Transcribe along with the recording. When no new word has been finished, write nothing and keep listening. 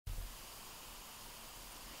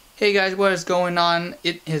Hey guys, what is going on?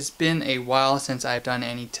 It has been a while since I've done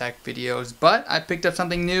any tech videos, but I picked up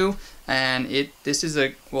something new, and this is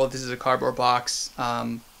a cardboard box,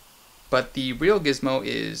 but the real gizmo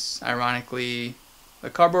is ironically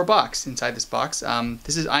a cardboard box inside this box.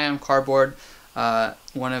 This is I Am Cardboard,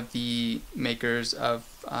 one of the makers of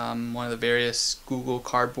one of the various Google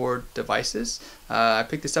Cardboard devices. I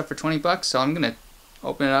picked this up for 20 bucks, so I'm gonna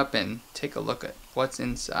open it up and take a look at what's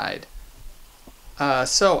inside.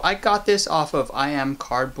 So I got this off of I Am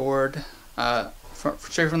Cardboard,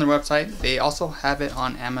 straight from the website. They also have it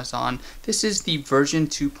on Amazon. This is the version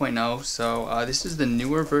 2.0, so this is the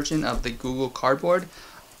newer version of the Google Cardboard.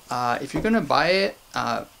 If you're gonna buy it,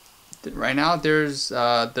 right now there's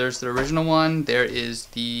the original one. There is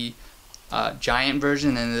the giant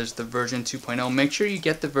version, and there's the version 2.0. Make sure you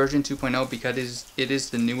get the version 2.0 because it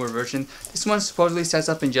is the newer version. This one supposedly sets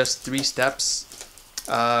up in just 3 steps.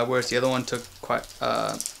 Whereas the other one took quite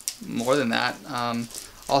more than that.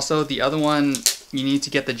 Also, the other one, you need to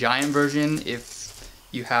get the giant version if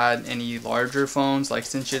you had any larger phones, like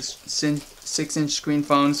 6-inch screen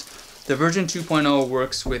phones. The version 2.0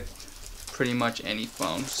 works with pretty much any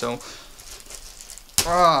phone. So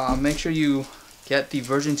make sure you get the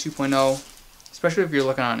version 2.0, especially if you're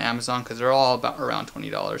looking on Amazon, because they're all about around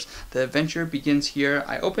 $20. The adventure begins here.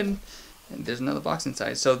 I opened, and there's another box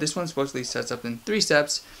inside. So this one supposedly sets up in 3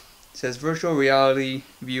 steps. It says virtual reality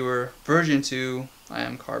viewer version 2,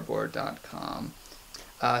 iamcardboard.com.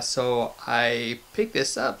 So I picked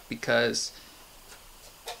this up because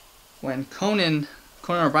when Conan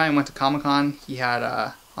O'Brien went to Comic-Con, he had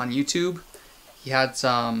on YouTube, he had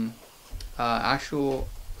some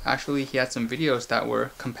actually he had some videos that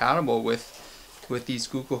were compatible with these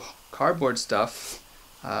Google Cardboard stuff.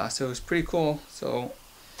 So it was pretty cool. So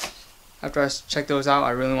after I checked those out,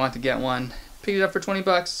 I really wanted to get one. Picked it up for 20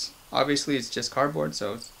 bucks. Obviously, it's just cardboard,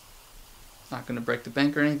 so it's not going to break the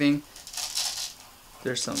bank or anything.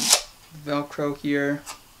 There's some Velcro here.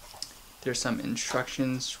 There's some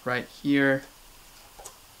instructions right here.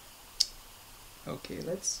 Okay,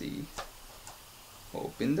 let's see.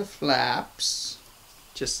 Open the flaps.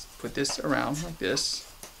 Just put this around like this.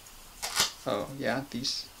 Oh, yeah,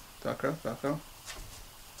 these Velcro.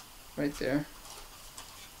 Right there.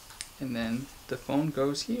 And then the phone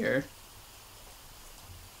goes here.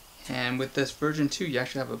 And with this version 2, you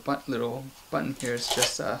actually have a little button here. It's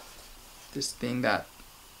just this thing that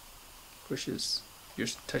touches your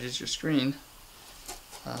screen.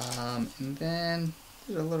 And then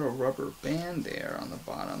there's a little rubber band there on the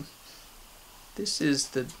bottom. This is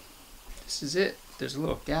it. There's a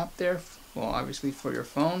little gap there. Well, obviously for your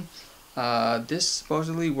phone. This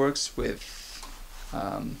supposedly works with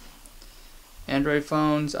Android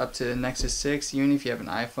phones up to Nexus 6. Even if you have an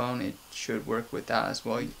iPhone, it should work with that as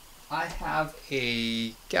well. I have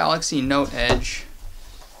a Galaxy Note Edge,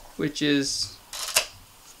 which is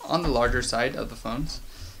on the larger side of the phones.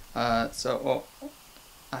 So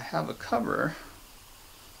I have a cover,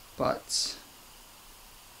 but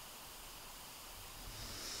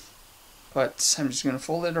I'm just going to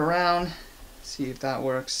fold it around, see if that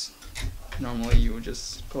works. Normally you would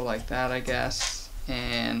just go like that, I guess.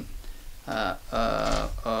 And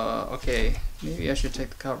okay, maybe I should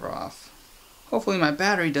take the cover off. Hopefully my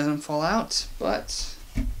battery doesn't fall out, but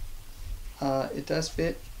it does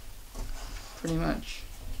fit pretty much.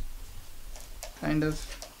 Kind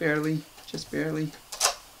of, barely, just barely.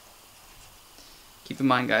 Keep in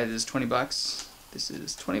mind, guys, it's 20 bucks. This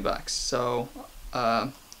is 20 bucks. So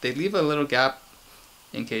they leave a little gap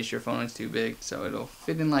in case your phone is too big, so it'll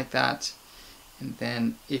fit in like that. And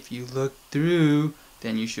then if you look through,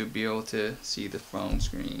 then you should be able to see the phone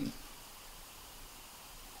screen.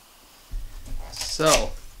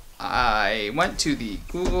 So I went to the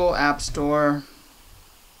Google App Store,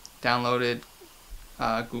 downloaded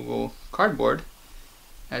Google Cardboard,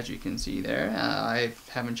 as you can see there. I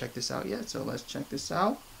haven't checked this out yet, so let's check this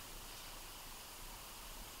out.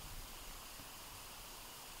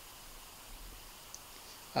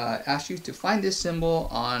 Ask you to find this symbol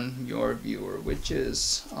on your viewer, which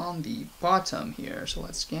is on the bottom here. So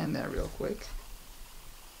let's scan that real quick.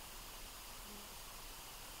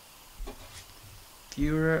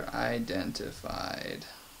 Viewer identified.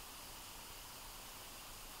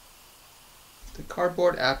 The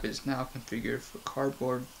Cardboard app is now configured for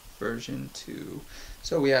Cardboard version 2.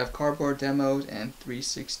 So we have Cardboard demos and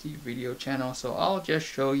 360 video channel. So I'll just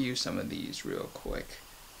show you some of these real quick.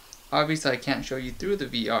 Obviously I can't show you through the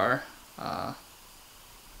VR,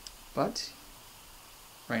 but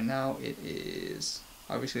right now it is,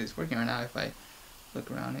 obviously it's working right now. If I look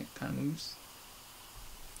around, it kind of moves.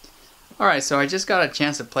 Alright, so I just got a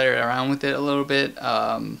chance to play around with it a little bit,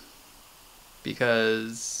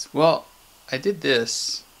 because, well, I did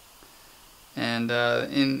this, and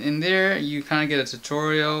in there you kind of get a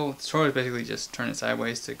tutorial. The tutorial is basically just turn it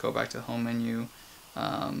sideways to go back to the home menu.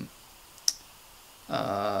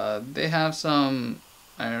 They have some,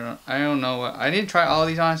 I don't know what, I didn't try all of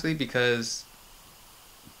these honestly because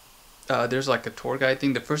there's like a tour guide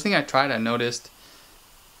thing. The first thing I tried, I noticed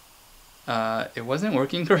it wasn't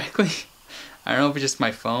working correctly. I don't know if it's just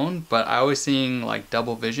my phone, but I was seeing like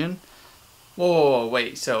double vision. Whoa,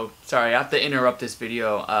 wait, so sorry, I have to interrupt this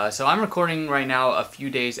video. So I'm recording right now a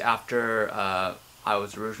few days after I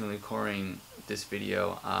was originally recording this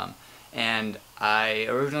video, and I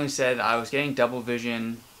originally said I was getting double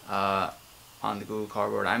vision on the Google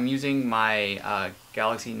Cardboard. I'm using my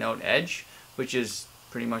Galaxy Note Edge, which is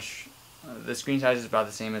pretty much, the screen size is about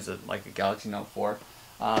the same as like a Galaxy Note 4.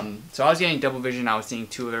 So I was getting double vision, I was seeing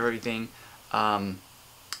 2 of everything.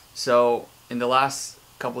 So in the last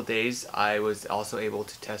couple days I was also able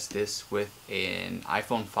to test this with an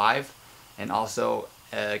iPhone 5 and also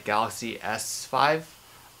a Galaxy S5,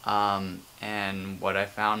 and what I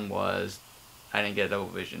found was I didn't get double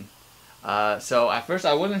vision. So at first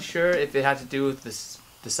I wasn't sure if it had to do with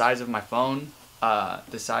the size of my phone,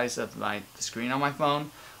 the size of the screen on my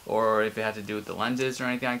phone, or if it had to do with the lenses or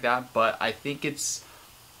anything like that, but I think it's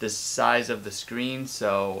the size of the screen.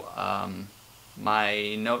 So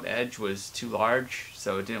my Note Edge was too large,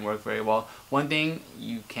 so it didn't work very well. One thing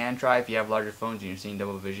you can try if you have larger phones and you're seeing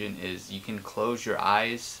double vision is you can close your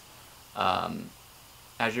eyes.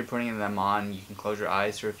 As you're putting them on, you can close your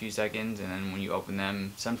eyes for a few seconds, and then when you open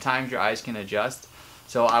them, sometimes your eyes can adjust.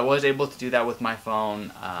 So I was able to do that with my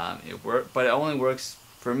phone. It worked, but it only works,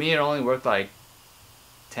 for me it only worked like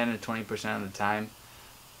 10 to 20% of the time.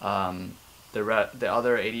 The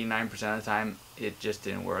other 89% of the time, it just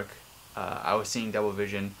didn't work. I was seeing double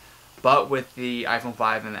vision, but with the iPhone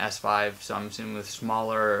 5 and the S5, so I'm assuming with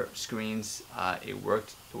smaller screens, it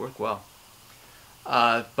worked well.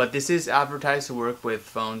 But this is advertised to work with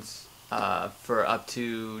phones for up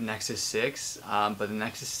to Nexus 6, but the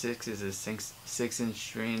Nexus 6 is a 6-inch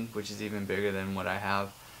screen, which is even bigger than what I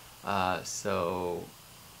have. So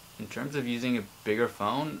in terms of using a bigger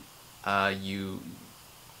phone, it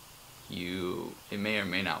may or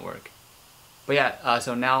may not work. But yeah,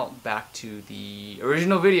 so now back to the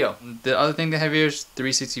original video. The other thing they have here is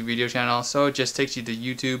 360 video channel, so it just takes you to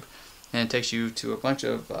YouTube and it takes you to a bunch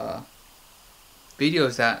of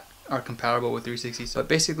videos that are compatible with 360. So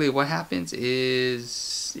basically what happens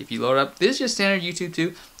is if you load up, this is just standard YouTube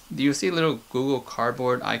too, you'll see a little Google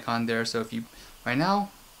Cardboard icon there. So if you, right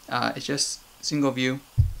now, it's just single view.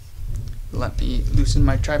 Let me loosen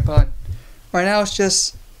my tripod. Right now it's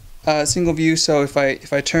just single view, so if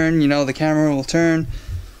I turn, you know, the camera will turn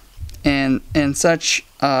and such.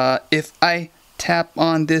 If I tap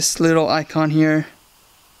on this little icon here,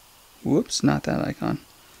 whoops, not that icon,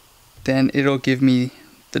 then it'll give me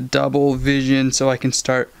the double vision, so I can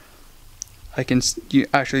you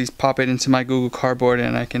actually pop it into my Google Cardboard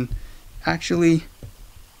and I can actually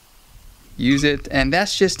use it, and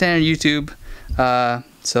that's just standard YouTube,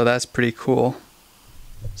 so that's pretty cool.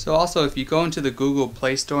 So also, if you go into the Google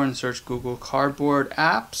Play Store and search Google Cardboard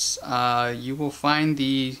apps, you will find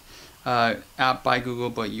the app by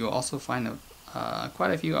Google, but you'll also find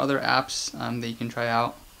quite a few other apps that you can try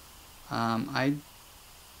out. I'd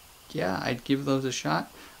give those a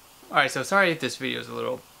shot. Alright, so sorry if this video is a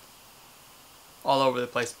little all over the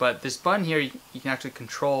place, but this button here, you can actually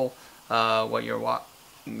control what you're watching.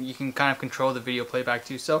 You can kind of control the video playback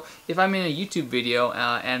too. So if I'm in a YouTube video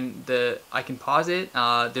and I can pause it,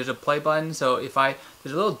 there's a play button. So if there's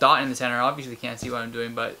a little dot in the center, obviously you can't see what I'm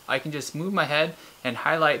doing, but I can just move my head and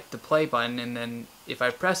highlight the play button, and then if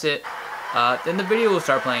I press it, then the video will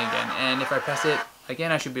start playing again. And if I press it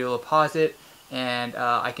again, I should be able to pause it, and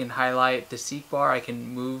I can highlight the seek bar. I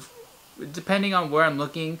can move, depending on where I'm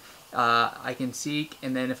looking, I can seek,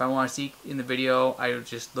 and then if I want to seek in the video, I would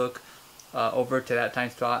just look over to that time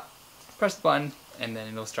spot, press the button, and then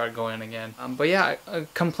it'll start going again. But yeah,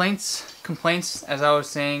 complaints, as I was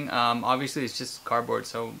saying, obviously it's just cardboard,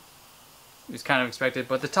 so it's kind of expected,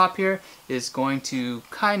 but the top here is going to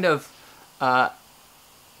kind of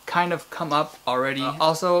come up already.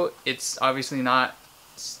 Also, it's obviously not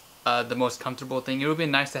the most comfortable thing. It would be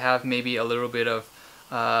nice to have maybe a little bit of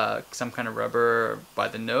some kind of rubber by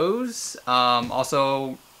the nose.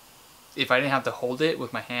 Also, if I didn't have to hold it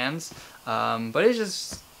with my hands, but it's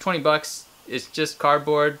just 20 bucks. It's just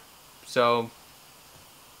cardboard, so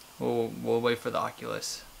we'll wait for the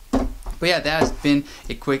Oculus. But yeah, that has been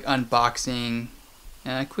a quick unboxing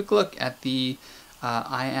and a quick look at the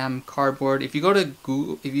I Am Cardboard. If you go to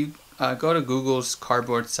Google, go to Google's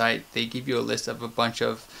Cardboard site, they give you a list of a bunch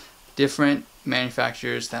of different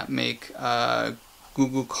manufacturers that make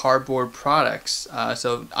Google Cardboard products.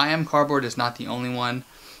 So I Am Cardboard is not the only one.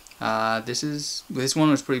 This one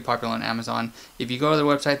was pretty popular on Amazon. If you go to their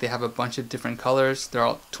website, they have a bunch of different colors. They're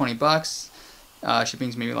all $20.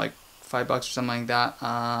 Shipping's maybe like $5 or something like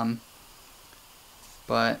that.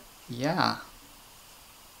 But yeah,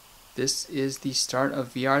 this is the start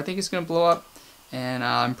of VR. I think it's gonna blow up, and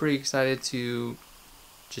I'm pretty excited to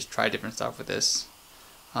just try different stuff with this.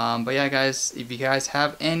 But yeah, guys, if you guys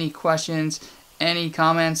have any questions, any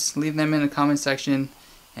comments, leave them in the comment section,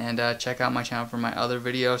 and check out my channel for my other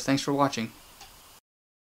videos. Thanks for watching.